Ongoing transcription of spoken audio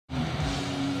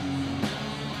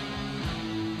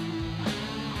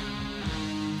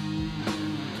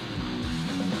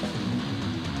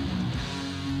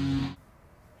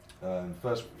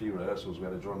first few rehearsals we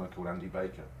had a drummer called Andy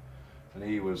Baker, and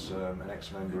he was an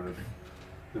ex-member of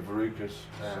the Earache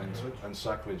and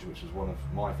Sacrilege, which was one of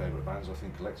my favourite bands. I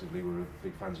think collectively we were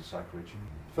big fans of Sacrilege.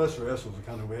 First rehearsals were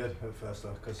kind of weird at first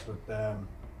though, because I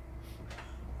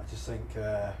just think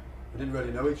we didn't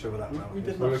really know each other that well. We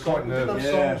were quite nervous.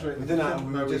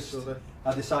 We just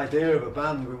had this idea of a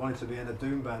band. We wanted to be in a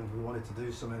doom band. We wanted to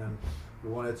do something, and we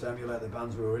wanted to emulate the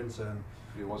bands we were into. And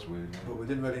it was weird. Yeah. But we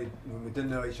didn't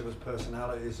know each other's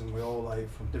personalities, and we all like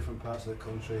from different parts of the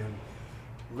country. And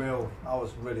I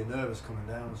was really nervous coming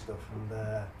down and stuff. And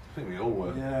I think we all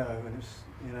were. Yeah, I mean, it was,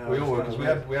 you know. We all were,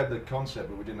 because we had the concept,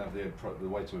 but we didn't have the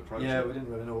way to approach it. Yeah, we didn't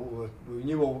really know what we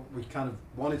knew what we kind of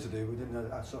wanted to do. We didn't know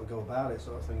how to sort of go about it,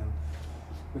 sort of thing. And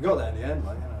we got there in the end,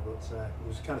 like, you know. But it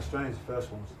was kind of strange the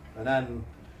first ones, and then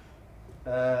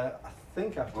I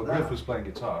think after that. Griff was playing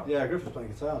guitar. Yeah, Griff was playing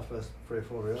guitar the first 3 or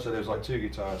 4 rehearsals. So there was like 2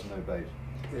 guitars, no bass.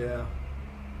 Yeah.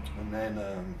 And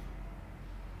then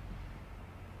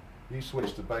you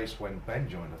switched to bass when Ben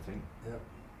joined, I think. Yeah.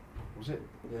 Was it?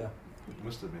 Yeah. It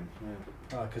must have been,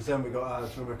 yeah. Because then we got a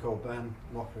drummer called Ben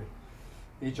Mockery.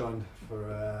 He joined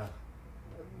for...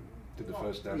 did the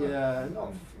first demo. Yeah,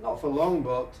 not for long,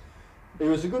 but he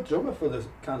was a good drummer for the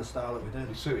kind of style that we did.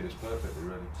 He suited us perfectly,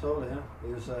 really. Totally, yeah.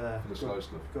 He was for the slow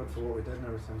stuff. Good for what we did and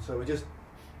everything. So we just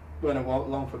went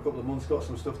along for a couple of months, got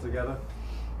some stuff together,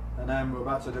 and then we were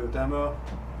about to do a demo,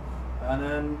 and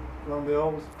then, lo and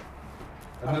behold,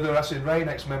 another Acid Rain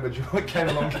ex-member came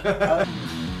along.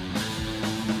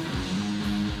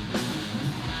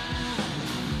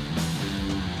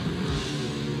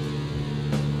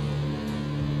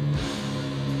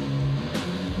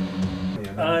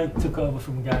 I took over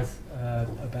from Gaz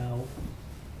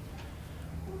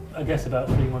about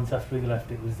 3 months after he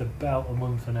left. It was about a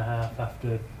month and a half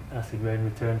after Acid Rain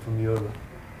returned from Europe.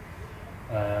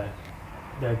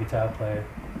 Their guitar player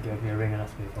gave me a ring and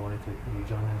asked me if I wanted to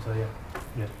rejoin them. So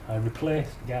yeah, I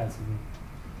replaced Gaz in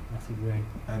Acid Rain.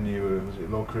 And you were, was it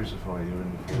Lord Crucify you were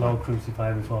in before? Lord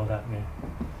Crucify before that, yeah.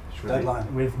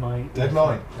 Deadline. With my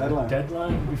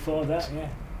Deadline before that,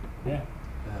 yeah.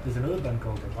 There's another band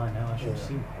called Deadline now, I should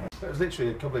see. It was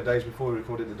literally a couple of days before we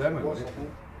recorded the demo, wasn't it?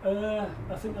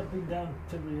 I think I'd been down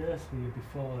to rehearse for you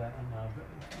before that, and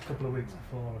a couple of weeks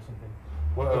before or something.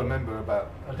 What I remember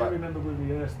about... I do remember we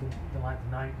rehearsed the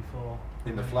night before.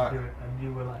 In the flat. And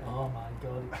you were like, oh my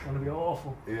god, it's going to be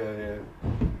awful. Yeah.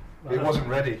 It wasn't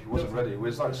ready, it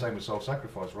was like the same with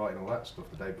Self-Sacrifice, writing all that stuff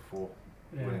the day before.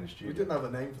 Yeah. In the studio. We didn't have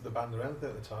a name for the band or anything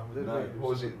at the time, did we?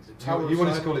 What was it? You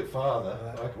wanted to call it Father.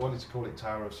 I wanted to call it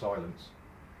Tower of Silence.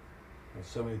 There's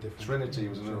so many different... Trinity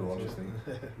was another one, I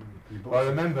think.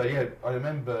 I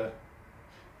remember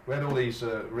we had all these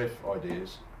riff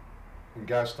ideas, and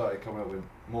Gaz started coming up with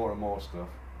more and more stuff,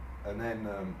 and then...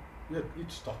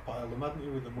 you'd stockpile them, hadn't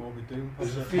you, with the Morbid Doom?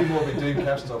 There's a few Morbid Doom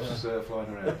cast-offs flying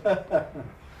around.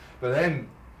 But then,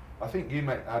 I think you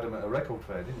met Adam at a record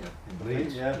fair, didn't you? In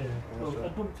Leeds. Yeah. Well, I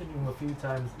bumped into him a few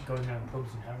times going around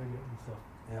pubs in Harrogate and stuff.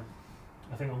 Yeah.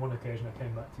 I think on one occasion I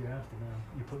came back to you after now.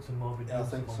 You put some Morbid Doom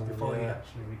on before you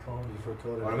actually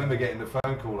recorded. I remember getting the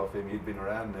phone call off him, you'd been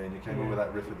around there and you came up with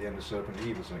that riff at the end of Serpent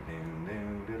Eve or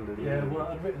something. Yeah, well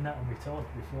I'd written that on my talk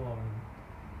before,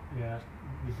 and yeah,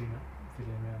 we'd been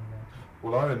fiddling around there.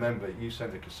 Well, I remember you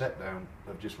sent a cassette down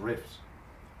of just riffs,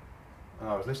 and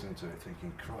I was listening to it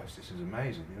thinking, Christ, this is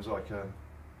amazing. It was like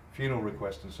Funeral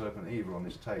Request and Serpent Eve were on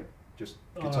this tape, just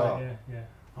guitar. Yeah.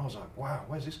 I was like, wow,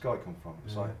 where's this guy come from?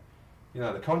 It's like, you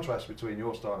know, the contrast between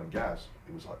your style and Gaz,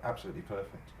 it was like absolutely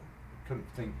perfect.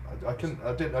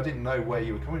 I didn't know where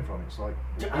you were coming from. It's like,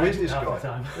 who is this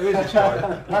guy? Who is this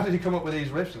guy? How did he come up with these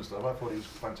riffs and stuff? I thought he was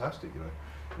fantastic, you know.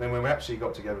 And then when we actually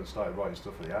got together and started writing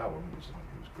stuff for the album, it was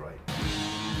great.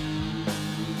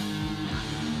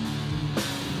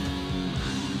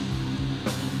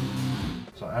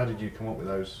 So how did you come up with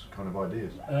those kind of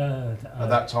ideas at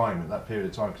that time, at that period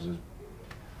of time? Because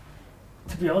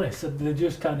to be honest, they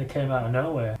just kind of came out of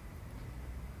nowhere.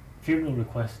 Funeral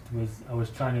Request I was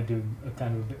trying to do a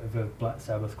kind of a bit of a Black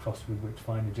Sabbath cross with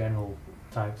Witchfinder General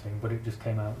type thing, but it just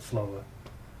came out slower.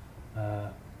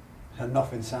 And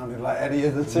nothing sounded like any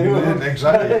of the two.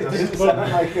 Exactly. It didn't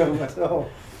sound like them at all.